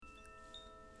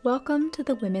Welcome to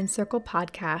the Women's Circle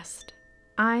podcast.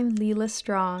 I'm Leela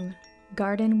Strong,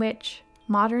 garden witch,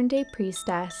 modern-day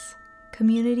priestess,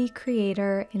 community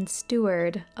creator, and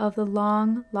steward of the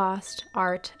long-lost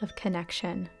art of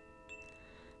connection.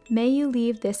 May you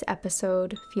leave this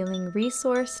episode feeling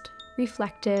resourced,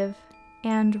 reflective,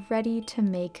 and ready to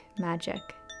make magic.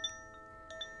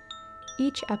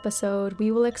 Each episode, we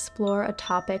will explore a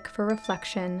topic for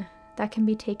reflection that can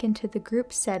be taken to the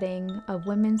group setting of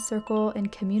Women's Circle and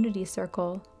Community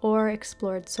Circle or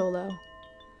explored solo.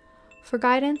 For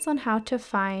guidance on how to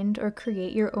find or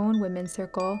create your own Women's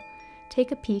Circle,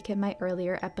 take a peek at my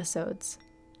earlier episodes.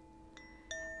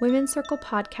 Women's Circle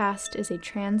podcast is a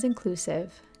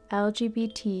trans-inclusive,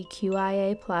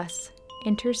 LGBTQIA+,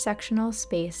 intersectional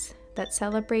space that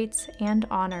celebrates and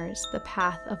honors the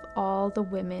path of all the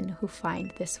women who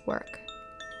find this work.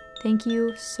 Thank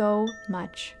you so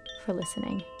much for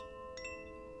listening.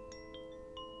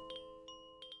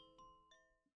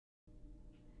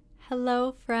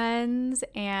 Hello, friends,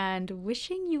 and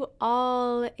wishing you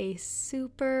all a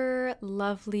super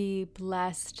lovely,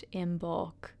 blessed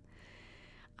Imbolc.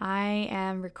 I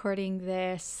am recording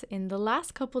this in the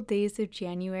last couple days of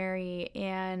January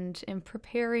and am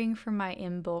preparing for my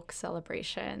Imbolc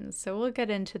celebration, so we'll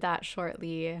get into that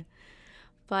shortly.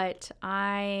 But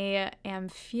I am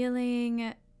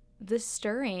feeling the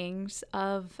stirrings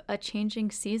of a changing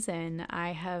season.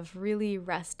 I have really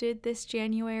rested this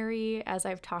January, as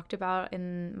I've talked about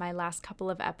in my last couple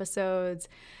of episodes.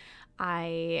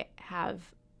 I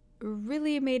have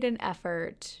really made an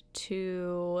effort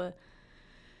to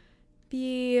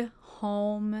be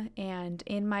home and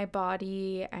in my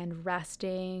body and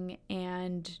resting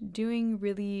and doing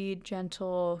really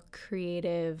gentle,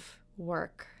 creative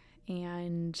work.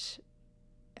 And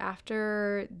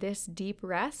after this deep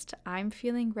rest, I'm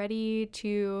feeling ready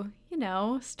to,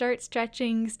 start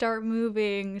stretching, start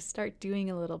moving, start doing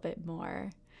a little bit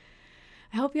more.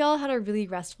 I hope you all had a really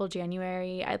restful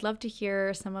January. I'd love to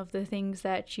hear some of the things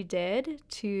that you did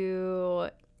to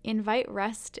invite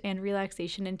rest and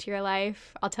relaxation into your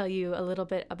life. I'll tell you a little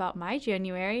bit about my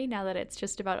January now that it's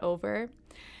just about over.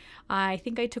 I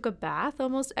think I took a bath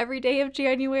almost every day of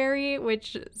January,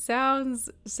 which sounds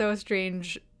so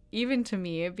strange even to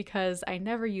me because I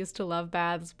never used to love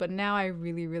baths, but now I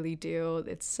really, really do.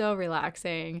 It's so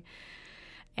relaxing.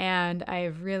 And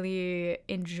I've really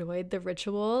enjoyed the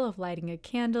ritual of lighting a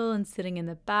candle and sitting in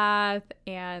the bath.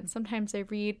 And sometimes I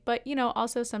read, but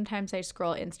also sometimes I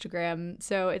scroll Instagram.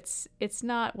 So it's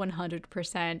not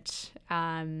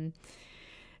 100%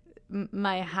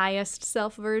 my highest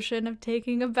self version of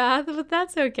taking a bath, but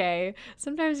that's okay.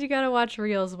 Sometimes you gotta watch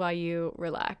reels while you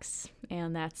relax,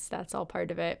 and that's all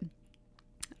part of it.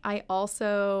 I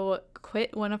also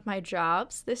quit one of my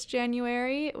jobs this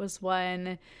January. It was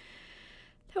one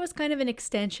that was kind of an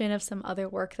extension of some other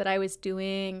work that I was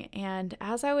doing, and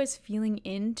as I was feeling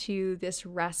into this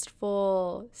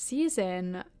restful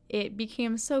season, it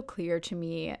became so clear to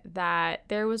me that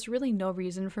there was really no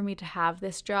reason for me to have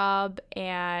this job,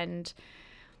 and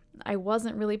I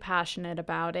wasn't really passionate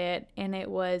about it, and it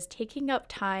was taking up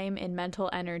time and mental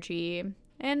energy,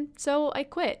 and so I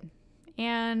quit,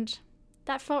 and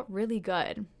that felt really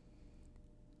good.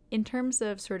 In terms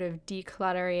of sort of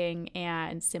decluttering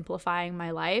and simplifying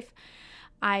my life,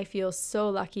 I feel so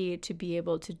lucky to be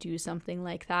able to do something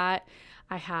like that.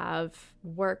 I have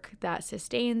work that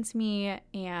sustains me,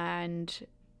 and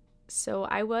so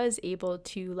I was able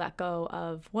to let go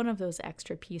of one of those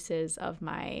extra pieces of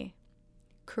my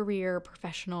career,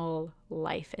 professional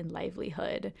life, and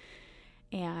livelihood.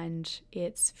 And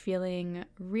it's feeling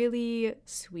really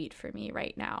sweet for me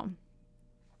right now.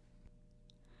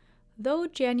 Though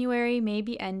January may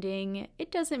be ending,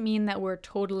 it doesn't mean that we're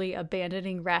totally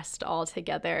abandoning rest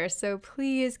altogether. So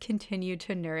please continue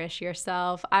to nourish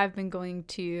yourself. I've been going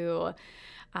to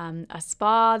a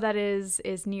spa that is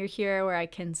near here where I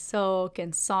can soak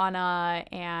and sauna,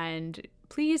 and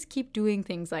please keep doing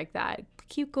things like that.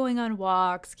 Keep going on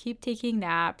walks, keep taking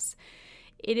naps.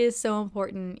 It is so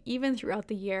important even throughout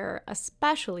the year,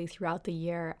 especially throughout the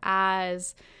year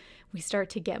as we start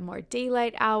to get more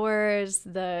daylight hours,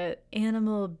 the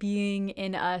animal being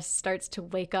in us starts to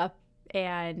wake up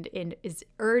and is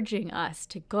urging us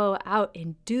to go out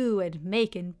and do and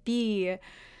make and be.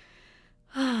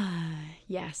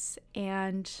 Yes,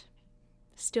 and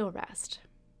still rest.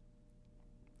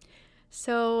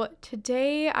 So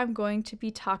today I'm going to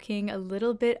be talking a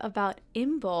little bit about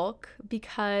Imbolc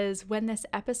because when this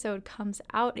episode comes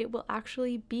out, it will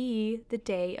actually be the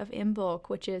day of Imbolc,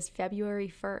 which is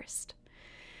February 1st.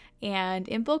 And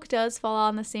Imbolc does fall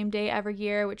on the same day every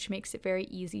year, which makes it very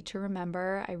easy to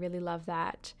remember. I really love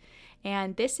that.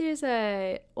 And this is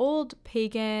a old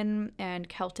pagan and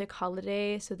Celtic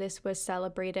holiday. So this was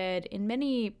celebrated in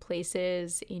many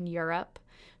places in Europe.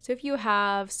 So if you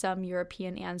have some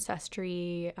European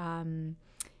ancestry,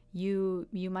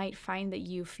 you might find that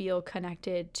you feel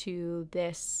connected to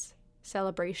this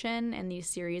celebration and these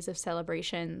series of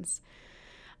celebrations.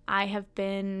 I have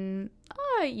been,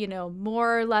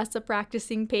 more or less a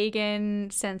practicing pagan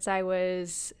since I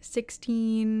was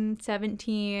 16,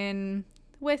 17,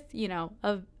 with,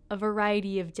 a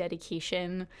variety of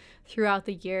dedication throughout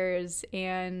the years.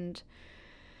 And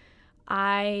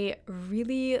I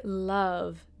really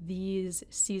love these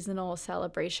seasonal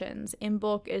celebrations.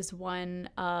 Imbolc is one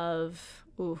of,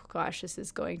 this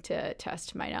is going to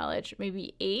test my knowledge,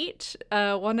 maybe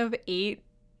one of 8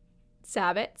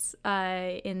 Sabbats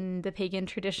in the pagan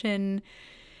tradition.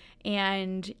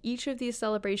 And each of these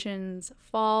celebrations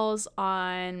falls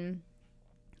on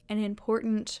an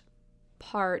important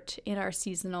part in our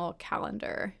seasonal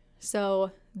calendar.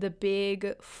 So the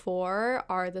big 4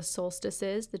 are the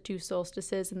solstices, the 2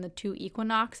 solstices and the 2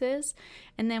 equinoxes.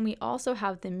 And then we also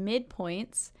have the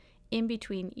midpoints in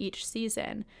between each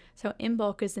season. So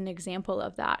Imbolc is an example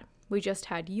of that. We just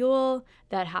had Yule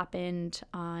that happened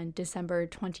on December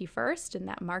 21st, and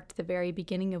that marked the very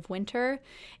beginning of winter.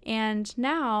 And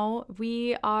now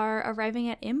we are arriving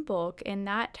at Imbolc, and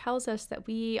that tells us that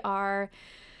we are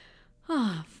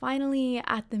finally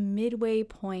at the midway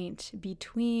point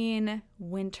between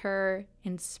winter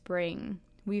and spring.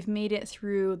 We've made it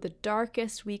through the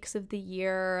darkest weeks of the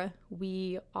year.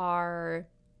 We are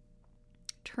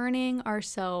turning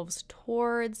ourselves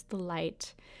towards the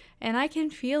light. And I can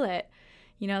feel it.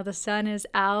 The sun is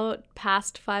out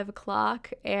past 5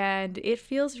 o'clock and it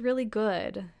feels really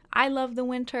good. I love the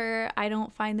winter. I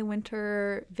don't find the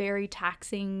winter very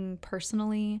taxing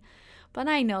personally, but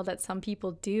I know that some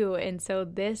people do. And so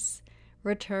this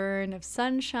return of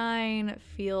sunshine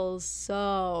feels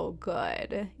so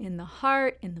good in the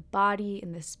heart, in the body,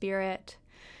 in the spirit.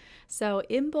 So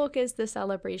Imbolc is the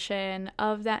celebration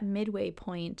of that midway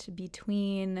point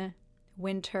between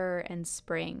winter and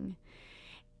spring.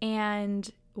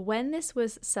 And when this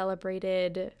was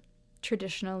celebrated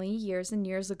traditionally years and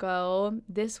years ago,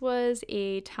 this was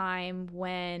a time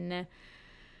when,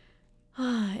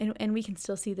 and we can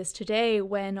still see this today,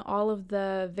 when all of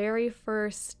the very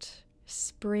first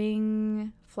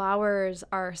spring flowers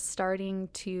are starting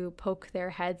to poke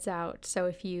their heads out. So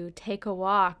if you take a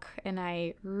walk, and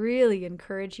I really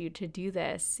encourage you to do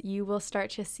this, you will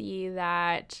start to see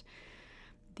that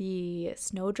the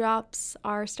snowdrops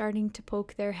are starting to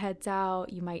poke their heads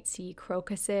out. You might see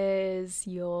crocuses,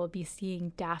 you'll be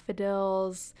seeing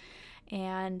daffodils,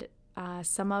 and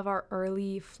some of our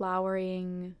early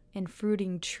flowering and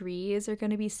fruiting trees are going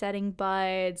to be setting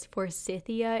buds.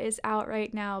 Forsythia is out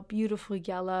right now, beautiful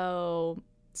yellow,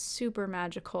 super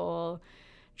magical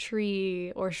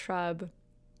tree or shrub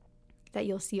that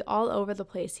you'll see all over the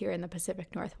place here in the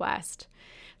Pacific Northwest.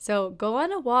 So go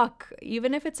on a walk,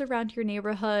 even if it's around your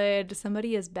neighborhood.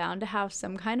 Somebody is bound to have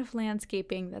some kind of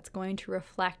landscaping that's going to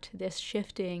reflect this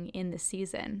shifting in the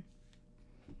season.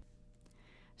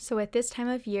 So at this time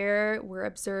of year, we're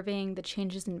observing the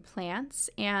changes in plants.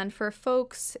 And for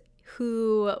folks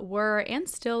who were and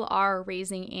still are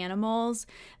raising animals,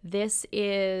 this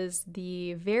is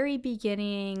the very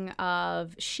beginning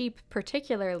of sheep,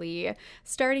 particularly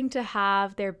starting to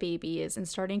have their babies and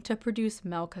starting to produce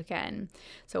milk again.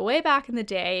 So way back in the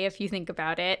day, if you think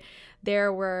about it,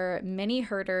 there were many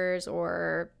herders,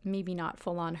 or maybe not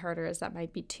full-on herders, that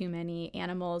might be too many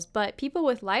animals, but people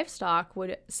with livestock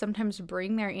would sometimes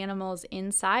bring their animals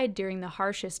inside during the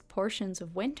harshest portions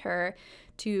of winter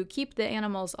to keep the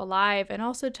animals alive and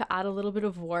also to add a little bit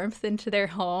of warmth into their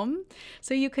home.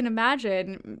 So you can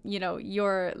imagine,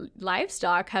 your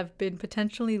livestock have been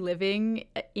potentially living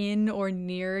in or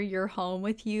near your home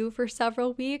with you for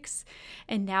several weeks.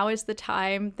 And now is the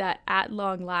time that at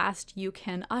long last you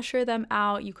can usher them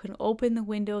out. You can open the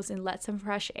windows and let some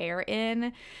fresh air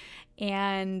in.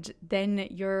 And then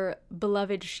your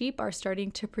beloved sheep are starting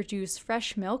to produce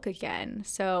fresh milk again.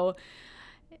 So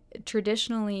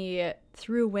traditionally,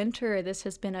 through winter, this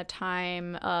has been a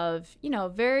time of,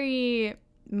 very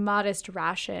modest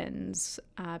rations.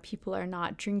 People are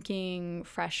not drinking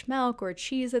fresh milk or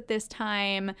cheese at this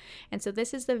time. And so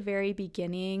this is the very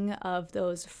beginning of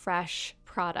those fresh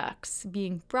products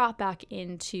being brought back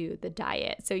into the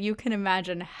diet. So you can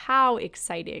imagine how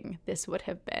exciting this would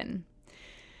have been.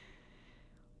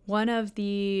 One of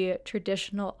the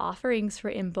traditional offerings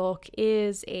for Imbolc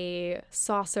is a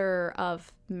saucer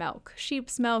of milk.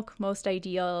 Sheep's milk, most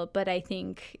ideal, but I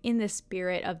think in the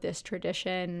spirit of this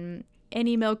tradition,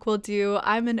 any milk will do.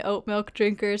 I'm an oat milk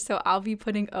drinker, so I'll be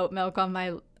putting oat milk on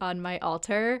my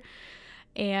altar.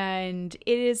 And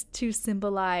it is to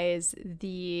symbolize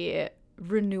the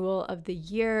renewal of the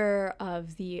year,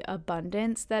 of the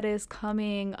abundance that is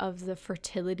coming, of the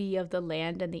fertility of the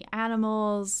land and the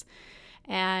animals.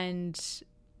 And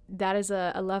that is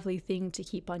a lovely thing to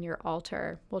keep on your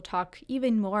altar. We'll talk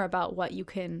even more about what you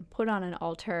can put on an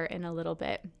altar in a little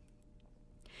bit.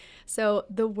 So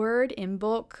the word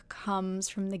Imbolc comes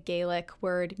from the Gaelic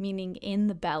word meaning in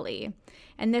the belly.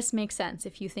 And this makes sense.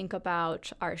 If you think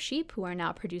about our sheep who are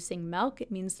now producing milk,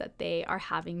 it means that they are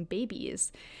having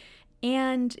babies.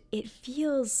 And it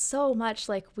feels so much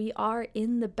like we are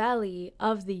in the belly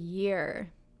of the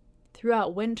year.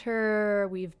 Throughout winter,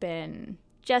 we've been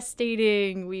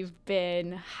gestating, we've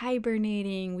been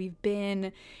hibernating, we've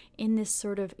been in this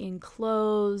sort of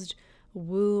enclosed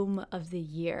womb of the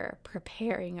year,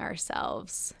 preparing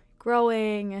ourselves,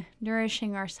 growing,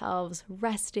 nourishing ourselves,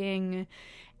 resting.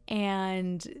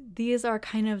 And these are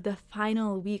kind of the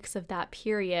final weeks of that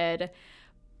period,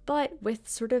 but with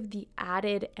sort of the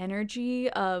added energy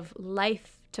of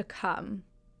life to come.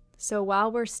 So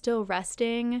while we're still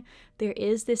resting, there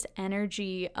is this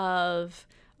energy of,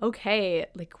 okay,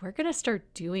 like we're going to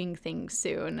start doing things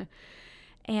soon.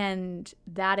 And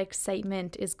that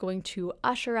excitement is going to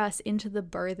usher us into the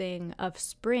birthing of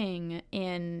spring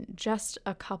in just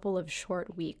a couple of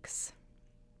short weeks.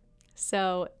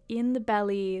 So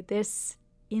this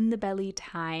in the belly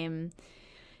time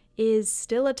is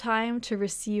still a time to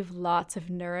receive lots of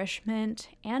nourishment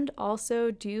and also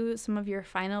do some of your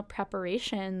final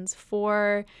preparations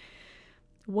for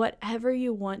whatever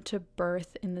you want to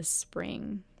birth in the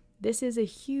spring. This is a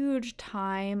huge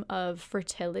time of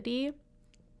fertility.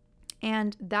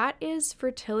 And that is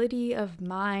fertility of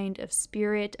mind, of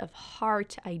spirit, of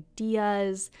heart,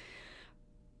 ideas.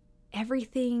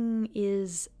 Everything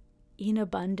is in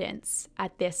abundance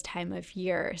at this time of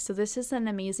year. So this is an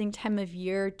amazing time of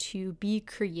year to be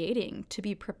creating, to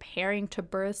be preparing to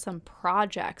birth some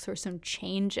projects or some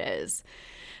changes.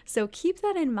 So keep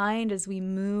that in mind as we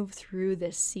move through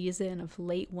this season of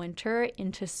late winter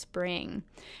into spring.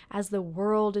 As the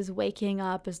world is waking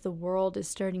up, as the world is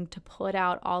starting to put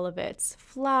out all of its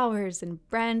flowers and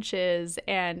branches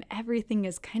and everything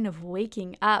is kind of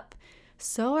waking up,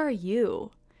 so are you.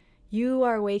 You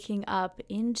are waking up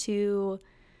into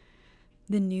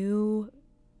the new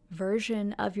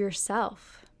version of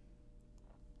yourself.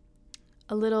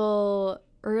 A little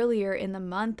earlier in the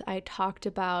month, I talked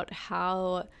about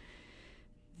how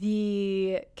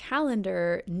the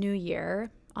calendar New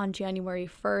Year on January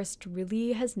 1st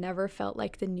really has never felt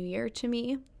like the New Year to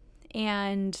me.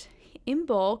 And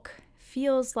Imbolc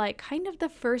feels like kind of the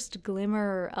first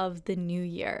glimmer of the new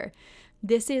year.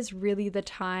 This is really the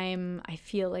time I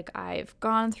feel like I've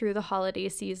gone through the holiday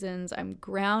seasons. I'm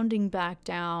grounding back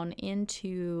down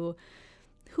into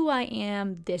who I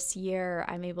am this year.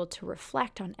 I'm able to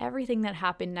reflect on everything that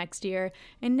happened next year.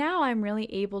 And now I'm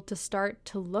really able to start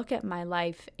to look at my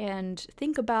life and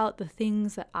think about the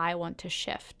things that I want to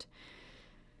shift.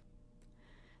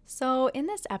 So in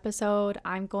this episode,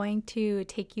 I'm going to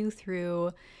take you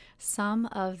through some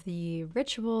of the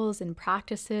rituals and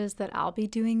practices that I'll be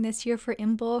doing this year for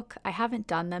Imbolc. I haven't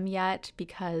done them yet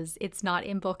because it's not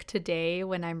Imbolc today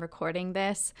when I'm recording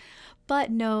this, but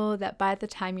know that by the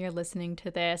time you're listening to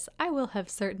this, I will have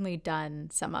certainly done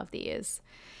some of these.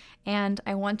 And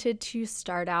I wanted to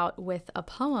start out with a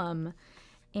poem,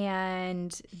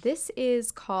 and this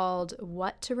is called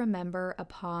What to Remember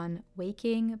Upon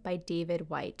Waking by David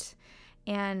Whyte.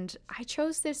 And I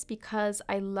chose this because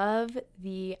I love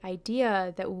the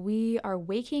idea that we are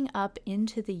waking up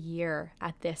into the year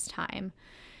at this time.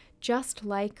 Just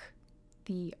like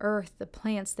the earth, the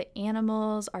plants, the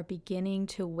animals are beginning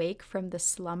to wake from the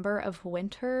slumber of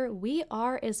winter, we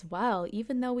are as well,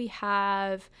 even though we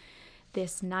have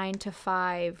this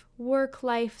 9-to-5 work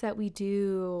life that we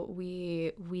do,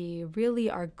 we really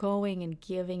are going and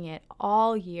giving it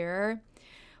all year,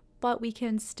 but we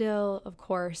can still, of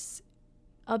course,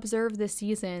 observe the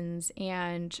seasons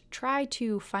and try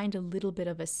to find a little bit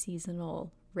of a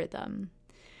seasonal rhythm.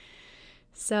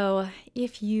 So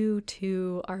if you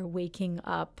too are waking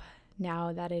up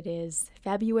now that it is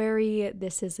February,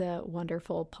 this is a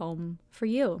wonderful poem for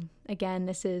you. Again,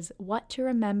 this is What to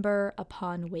Remember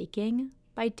Upon Waking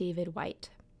by David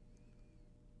Whyte.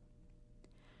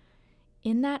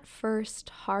 In that first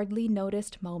hardly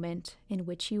noticed moment in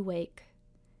which you wake,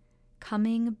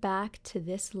 coming back to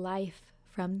this life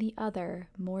from the other,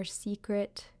 more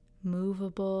secret,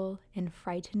 movable, and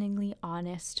frighteningly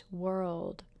honest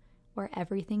world where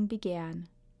everything began.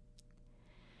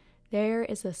 there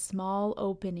is a small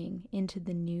opening into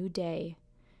the new day,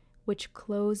 which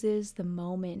closes the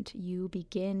moment you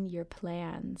begin your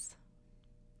plans.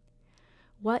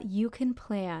 What you can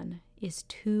plan is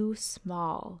too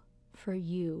small for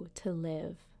you to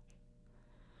live.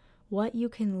 What you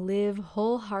can live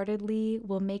wholeheartedly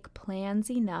will make plans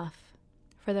enough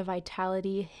for the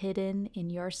vitality hidden in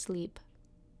your sleep.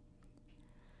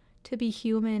 To be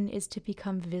human is to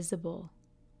become visible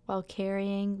while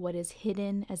carrying what is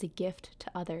hidden as a gift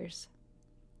to others.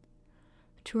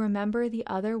 To remember the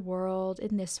other world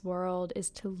in this world is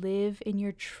to live in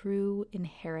your true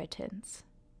inheritance.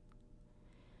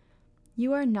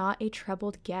 You are not a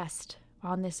troubled guest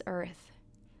on this earth.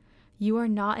 You are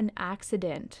not an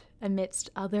accident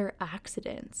amidst other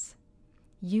accidents.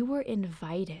 You were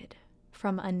invited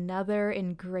from another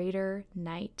and greater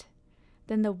night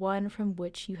than the one from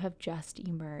which you have just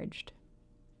emerged.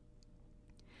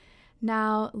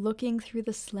 Now, looking through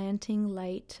the slanting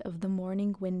light of the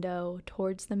morning window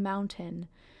towards the mountain,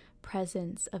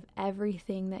 presence of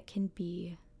everything that can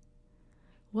be,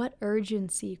 what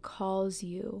urgency calls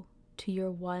you to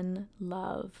your one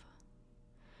love?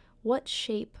 What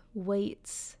shape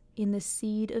waits in the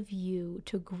seed of you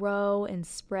to grow and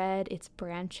spread its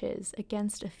branches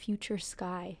against a future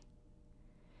sky?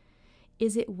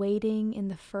 Is it waiting in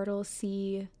the fertile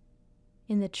sea,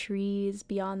 in the trees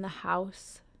beyond the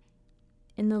house,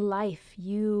 in the life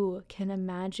you can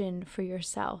imagine for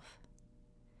yourself,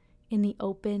 in the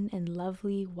open and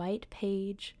lovely white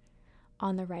page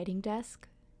on the writing desk?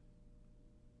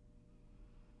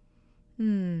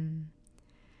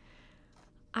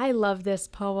 I love this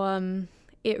poem.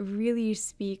 It really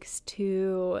speaks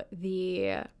to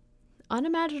the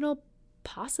unimaginable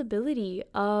possibility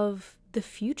of the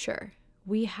future.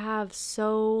 We have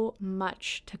so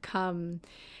much to come.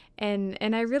 And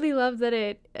I really love that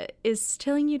it is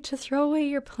telling you to throw away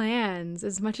your plans.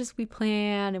 As much as we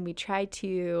plan and we try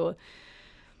to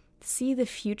see the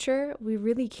future, we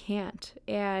really can't.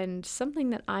 And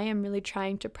something that I am really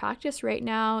trying to practice right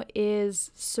now is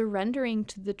surrendering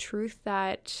to the truth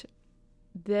that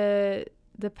the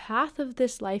path of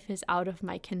this life is out of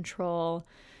my control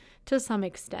to some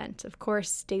extent. Of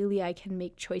course, daily I can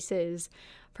make choices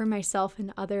for myself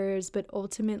and others, but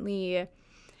ultimately,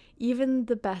 even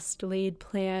the best laid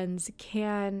plans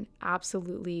can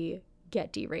absolutely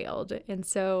get derailed. And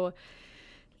so,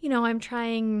 I'm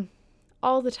trying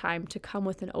all the time to come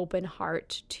with an open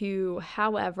heart to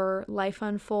however life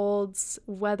unfolds,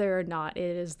 whether or not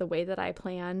it is the way that I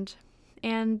planned.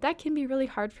 And that can be really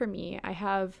hard for me. I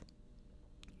have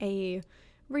a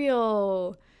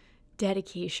real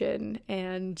dedication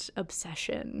and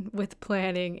obsession with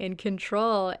planning and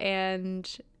control. And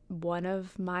one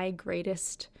of my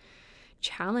greatest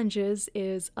challenges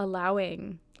is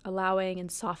allowing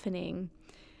and softening.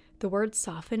 The word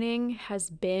softening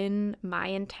has been my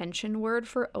intention word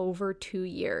for over 2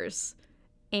 years,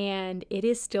 and it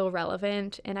is still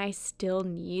relevant, and I still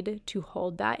need to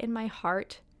hold that in my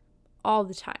heart all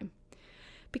the time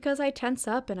because I tense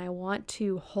up and I want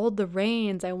to hold the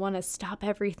reins. I want to stop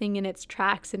everything in its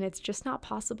tracks, and it's just not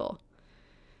possible.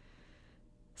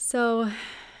 So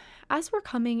as we're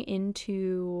coming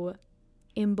into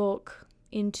Imbolc,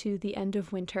 into the end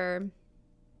of winter,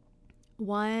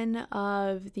 one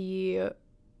of the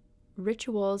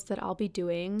rituals that I'll be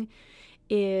doing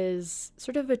is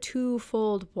sort of a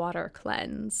twofold water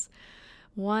cleanse.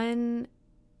 One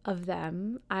of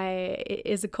them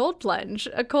is a cold plunge.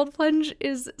 A cold plunge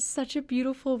is such a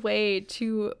beautiful way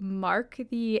to mark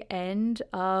the end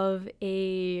of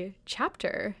a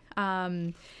chapter.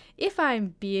 If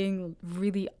I'm being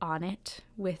really on it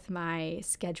with my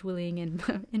scheduling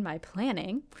and in my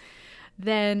planning,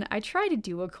 then I try to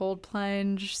do a cold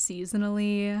plunge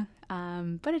seasonally,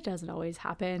 but it doesn't always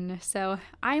happen. So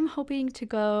I'm hoping to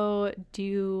go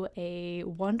do a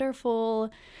wonderful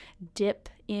dip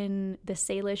in the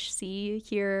Salish Sea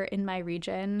here in my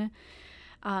region.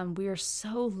 We are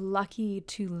so lucky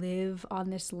to live on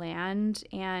this land,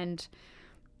 and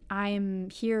I'm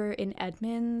here in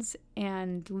Edmonds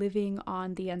and living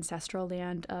on the ancestral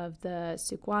land of the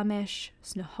Suquamish,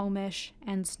 Snohomish,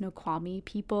 and Snoqualmie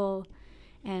people.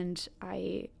 And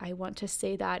I want to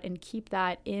say that and keep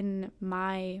that in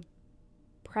my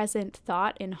present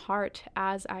thought and heart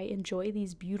as I enjoy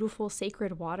these beautiful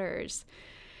sacred waters.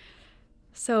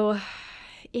 So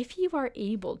if you are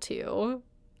able to,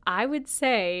 I would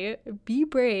say be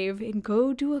brave and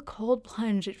go do a cold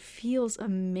plunge. It feels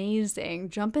amazing.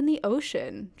 Jump in the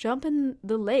ocean, jump in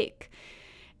the lake.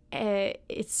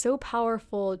 It's so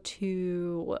powerful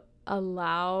to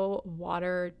allow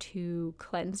water to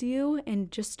cleanse you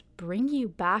and just bring you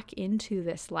back into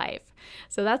this life.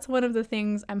 So that's one of the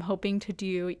things I'm hoping to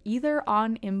do either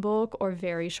on Imbolc or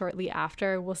very shortly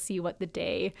after. We'll see what the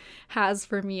day has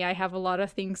for me. I have a lot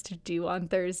of things to do on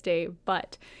Thursday,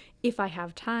 but if I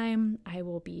have time, I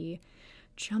will be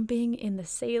jumping in the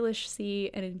Salish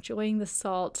Sea and enjoying the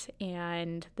salt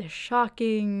and the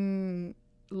shocking,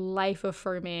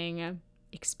 life-affirming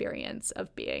experience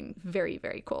of being very,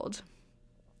 very cold.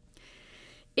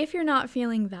 If you're not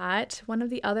feeling that, one of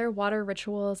the other water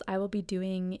rituals I will be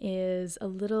doing is a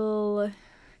little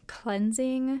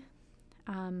cleansing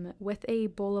with a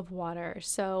bowl of water.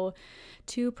 So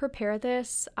to prepare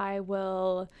this, I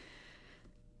will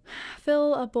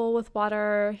fill a bowl with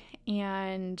water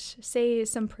and say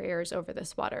some prayers over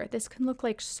this water. This can look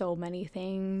like so many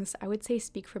things. I would say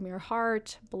speak from your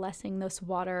heart, blessing this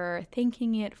water,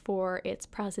 thanking it for its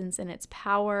presence and its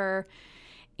power.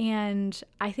 And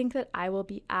I think that I will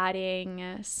be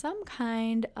adding some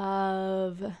kind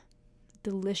of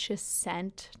delicious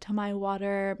scent to my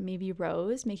water, maybe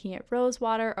rose, making it rose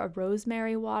water or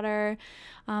rosemary water,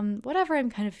 whatever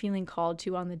I'm kind of feeling called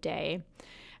to on the day.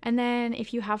 And then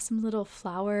if you have some little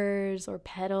flowers or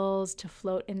petals to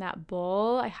float in that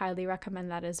bowl, I highly recommend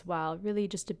that as well. Really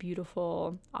just a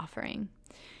beautiful offering.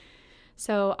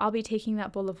 So I'll be taking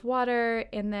that bowl of water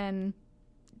and then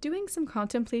doing some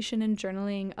contemplation and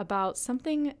journaling about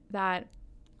something that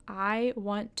I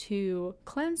want to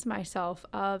cleanse myself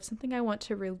of, something I want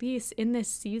to release in this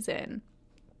season.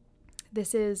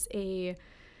 This is a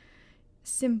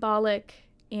symbolic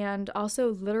and also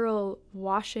literal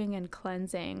washing and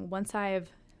cleansing. Once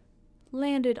I've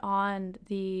landed on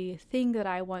the thing that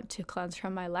I want to cleanse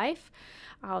from my life,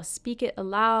 I'll speak it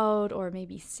aloud or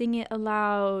maybe sing it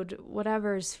aloud,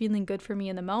 whatever's feeling good for me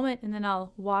in the moment, and then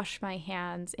I'll wash my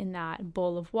hands in that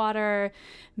bowl of water,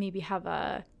 maybe have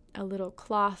a little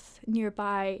cloth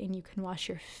nearby, and you can wash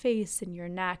your face and your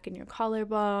neck and your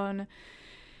collarbone.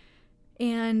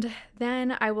 And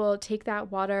then I will take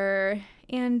that water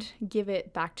and give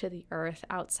it back to the earth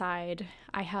outside.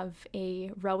 I have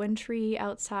a rowan tree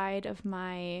outside of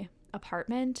my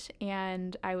apartment,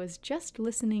 and I was just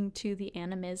listening to the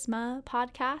Animisma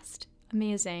podcast.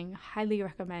 Amazing. Highly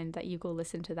recommend that you go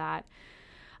listen to that.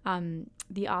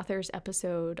 The author's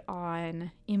episode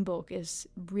on Imbolc is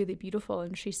really beautiful,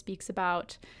 and she speaks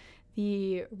about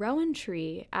the rowan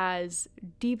tree as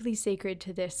deeply sacred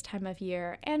to this time of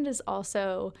year and is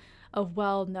also a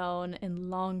well-known and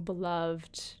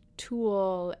long-beloved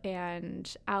tool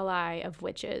and ally of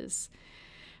witches.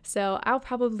 So I'll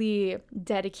probably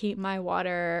dedicate my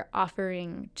water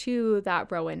offering to that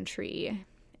rowan tree.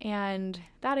 And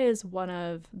that is one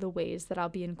of the ways that I'll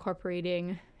be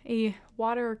incorporating a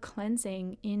water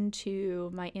cleansing into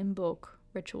my Imbolc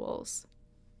rituals.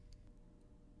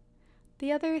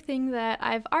 The other thing that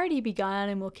I've already begun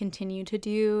and will continue to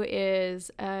do is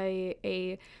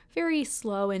a very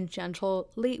slow and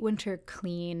gentle late winter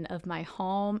clean of my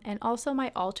home and also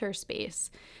my altar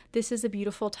space. This is a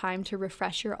beautiful time to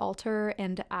refresh your altar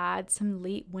and to add some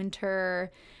late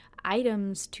winter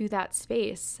items to that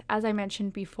space. As I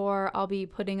mentioned before, I'll be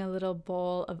putting a little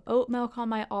bowl of oat milk on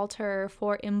my altar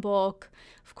for Imbolc.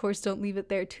 Of course, don't leave it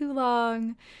there too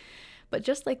long. But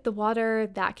just like the water,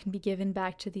 that can be given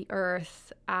back to the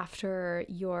earth after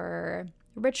your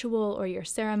ritual or your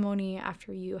ceremony,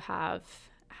 after you have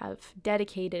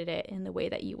dedicated it in the way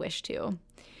that you wish to.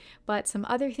 But some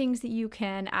other things that you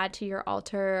can add to your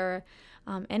altar,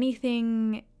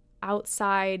 anything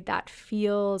outside that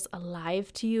feels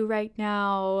alive to you right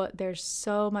now. There's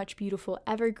so much beautiful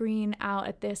evergreen out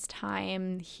at this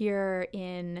time here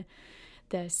in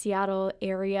the Seattle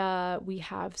area. We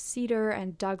have cedar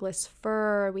and Douglas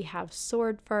fir, we have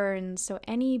sword ferns, so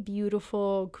any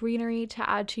beautiful greenery to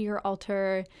add to your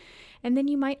altar. And then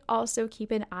you might also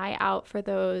keep an eye out for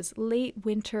those late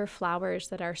winter flowers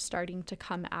that are starting to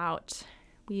come out.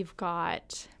 We've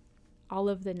got all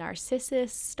of the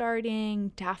narcissus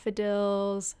starting,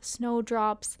 daffodils,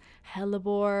 snowdrops,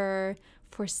 hellebore,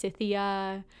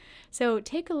 forsythia. So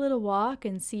take a little walk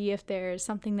and see if there's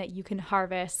something that you can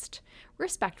harvest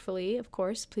respectfully. Of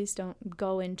course, please don't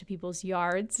go into people's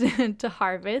yards to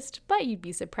harvest, but you'd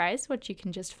be surprised what you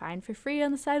can just find for free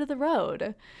on the side of the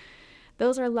road.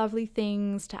 Those are lovely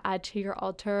things to add to your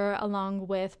altar, along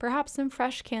with perhaps some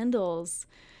fresh candles.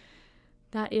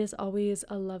 That is always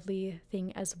a lovely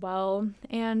thing as well.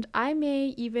 And I may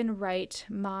even write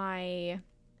my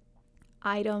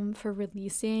item for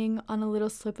releasing on a little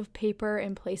slip of paper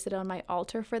and place it on my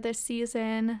altar for this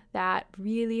season. That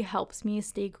really helps me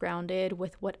stay grounded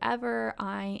with whatever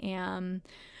I am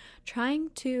trying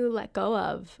to let go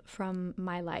of from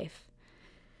my life.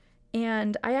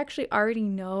 And I actually already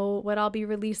know what I'll be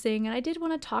releasing, and I did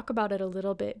want to talk about it a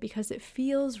little bit because it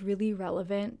feels really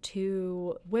relevant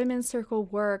to women's circle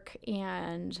work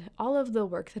and all of the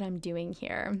work that I'm doing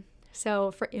here.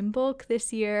 So for Imbolc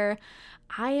this year,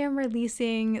 I am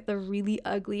releasing the really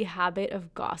ugly habit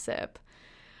of gossip.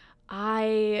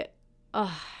 I,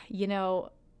 you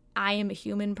know, I am a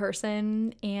human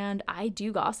person and I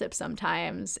do gossip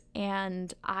sometimes,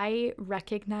 and I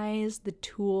recognize the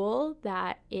tool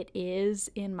that it is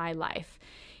in my life.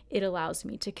 It allows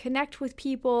me to connect with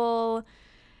people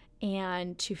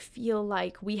and to feel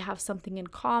like we have something in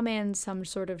common, some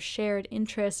sort of shared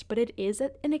interest, but it is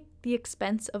at the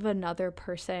expense of another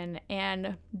person,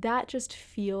 and that just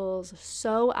feels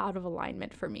so out of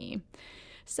alignment for me.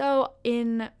 So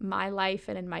in my life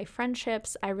and in my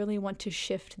friendships, I really want to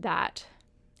shift that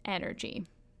energy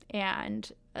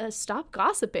and stop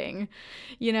gossiping.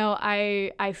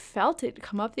 I felt it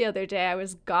come up the other day. I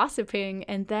was gossiping,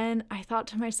 and then I thought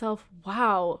to myself,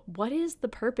 wow, what is the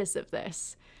purpose of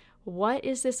this? What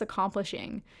is this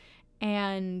accomplishing?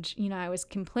 And, I was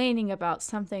complaining about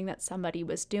something that somebody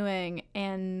was doing,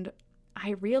 and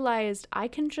I realized I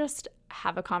can just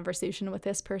have a conversation with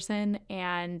this person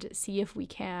and see if we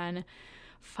can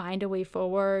find a way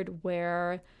forward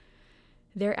where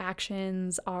their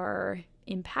actions are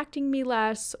impacting me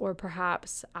less, or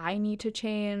perhaps I need to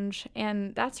change.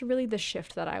 And that's really the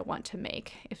shift that I want to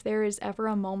make. If there is ever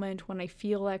a moment when I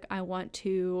feel like I want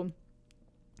to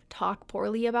talk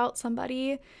poorly about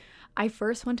somebody, I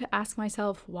first want to ask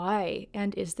myself why,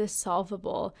 and is this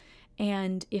solvable?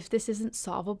 And if this isn't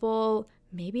solvable,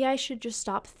 maybe I should just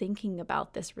stop thinking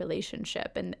about this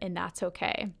relationship, and that's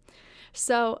okay.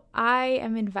 So I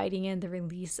am inviting in the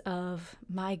release of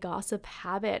my gossip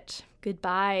habit.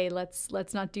 Goodbye. Let's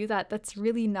not do that. That's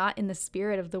really not in the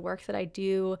spirit of the work that I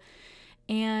do,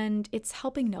 and it's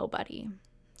helping nobody.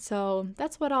 So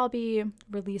that's what I'll be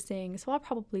releasing. So I'll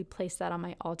probably place that on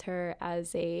my altar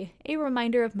as a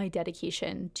reminder of my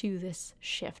dedication to this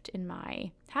shift in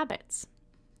my habits.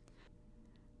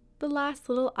 The last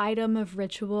little item of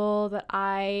ritual that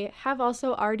I have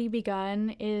also already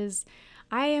begun is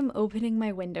I am opening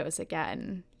my windows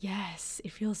again. Yes,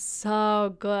 it feels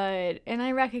so good. And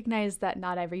I recognize that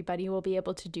not everybody will be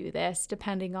able to do this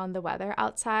depending on the weather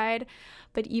outside.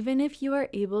 But even if you are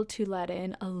able to let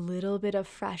in a little bit of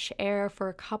fresh air for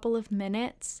a couple of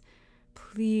minutes,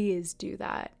 please do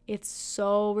that. It's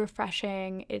so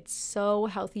refreshing. It's so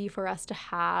healthy for us to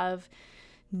have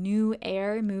new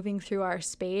air moving through our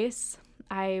space.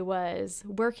 I was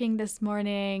working this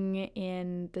morning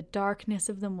in the darkness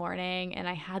of the morning, and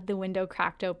I had the window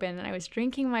cracked open, and I was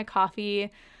drinking my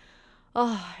coffee.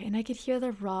 And I could hear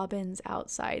the robins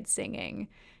outside singing,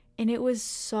 and it was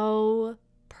so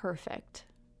perfect.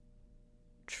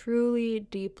 Truly,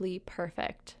 deeply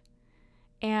perfect.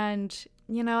 And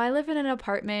I live in an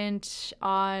apartment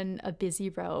on a busy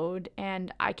road,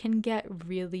 and I can get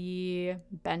really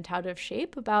bent out of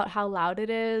shape about how loud it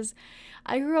is.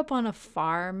 I grew up on a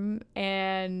farm,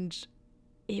 and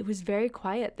it was very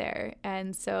quiet there.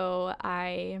 And so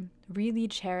I really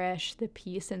cherish the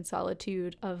peace and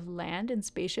solitude of land and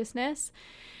spaciousness.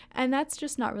 And that's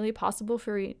just not really possible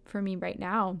for me right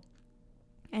now.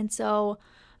 And so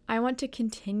I want to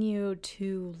continue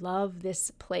to love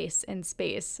this place and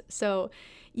space. So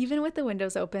even with the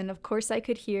windows open, of course, I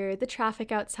could hear the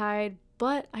traffic outside,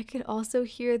 but I could also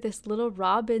hear this little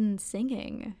robin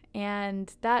singing,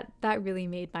 and that really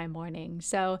made my morning.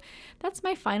 So that's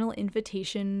my final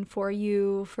invitation for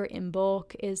you for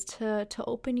Imbolc, is to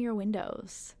open your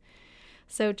windows.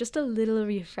 So just a little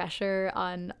refresher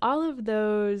on all of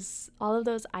those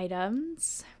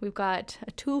items. We've got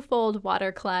a twofold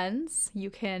water cleanse. You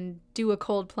can do a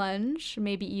cold plunge,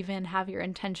 maybe even have your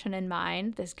intention in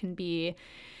mind. This can be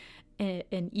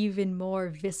an even more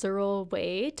visceral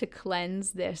way to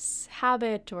cleanse this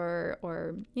habit or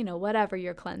whatever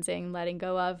you're cleansing, letting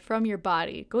go of from your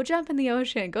body. Go jump in the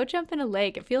ocean, go jump in a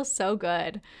lake. It feels so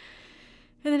good.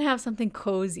 And then have something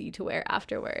cozy to wear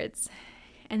afterwards.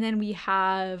 And then we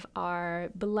have our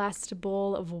blessed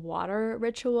bowl of water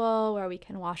ritual, where we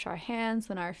can wash our hands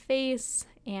and our face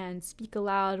and speak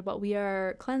aloud what we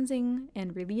are cleansing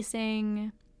and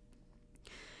releasing.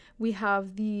 We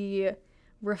have the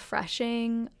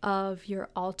refreshing of your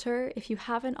altar. If you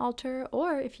have an altar,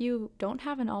 or if you don't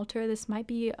have an altar, this might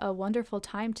be a wonderful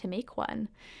time to make one.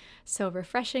 So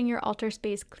refreshing your altar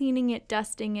space, cleaning it,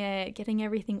 dusting it, getting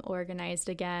everything organized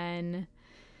again.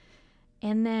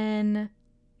 And then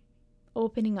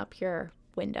opening up your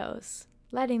windows,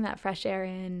 letting that fresh air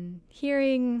in,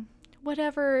 hearing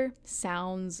whatever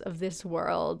sounds of this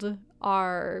world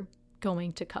are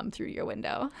going to come through your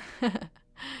window.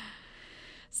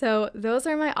 So those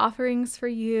are my offerings for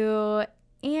you.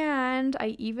 And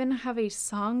I even have a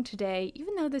song today,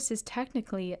 even though this is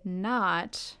technically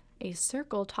not a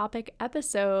circle topic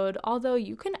episode, although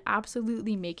you can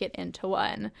absolutely make it into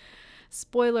one.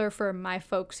 Spoiler for my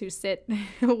folks who sit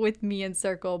with me in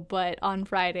circle, but on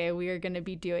Friday we are going to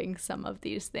be doing some of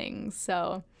these things.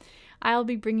 So I'll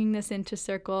be bringing this into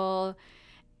circle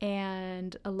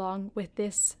and along with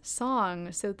this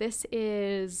song. So this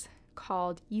is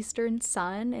called Eastern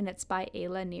Sun and it's by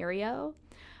Ayla Nerio.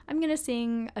 I'm going to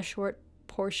sing a short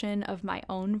portion of my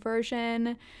own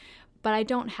version, but I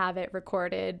don't have it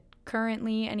recorded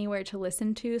currently anywhere to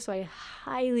listen to, so I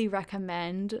highly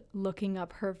recommend looking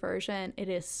up her version. It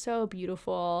is so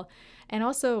beautiful, and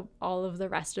also all of the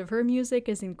rest of her music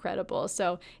is incredible.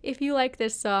 So if you like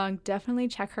this song, definitely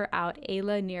check her out,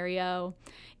 Ayla Nerio.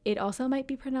 It also might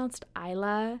be pronounced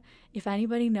Ayla. If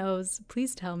anybody knows,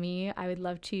 please tell me. I would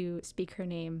love to speak her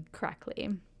name correctly.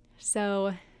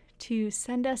 So to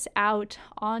send us out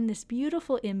on this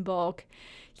beautiful Imbolc,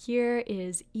 here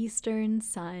is Eastern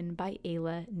Sun by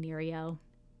Ayla Nerio.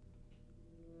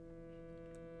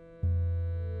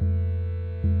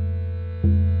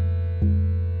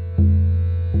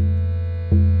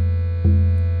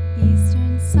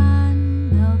 Eastern sun,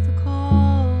 melt the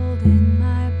cold in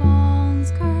my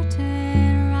bones,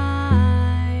 curtain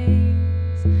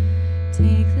rise.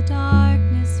 Take the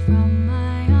darkness from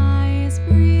my eyes,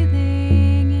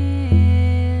 breathing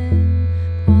in,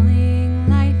 pulling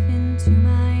life into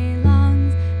my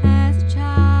lungs as a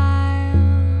child.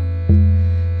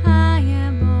 I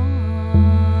am born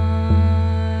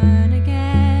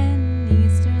again.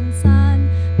 Eastern sun,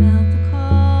 melt the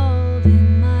cold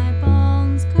in my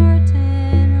bones,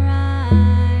 curtain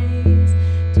rise.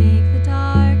 Take the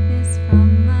darkness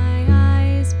from my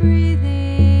eyes,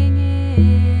 breathing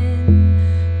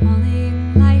in,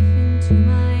 pulling life into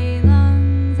my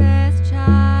lungs as a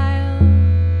child.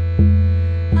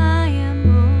 I am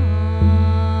born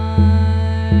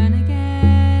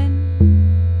again.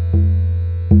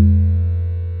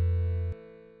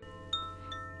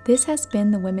 This has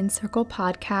been the Women's Circle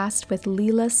podcast with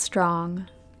Leela Strong.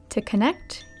 To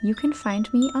connect, you can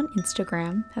find me on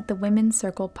Instagram at the Women's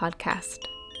Circle Podcast.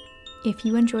 If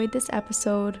you enjoyed this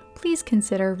episode, please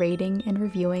consider rating and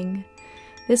reviewing.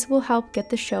 This will help get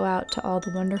the show out to all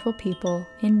the wonderful people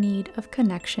in need of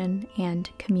connection and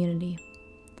community.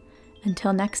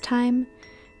 Until next time,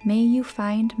 may you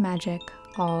find magic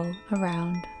all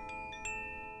around.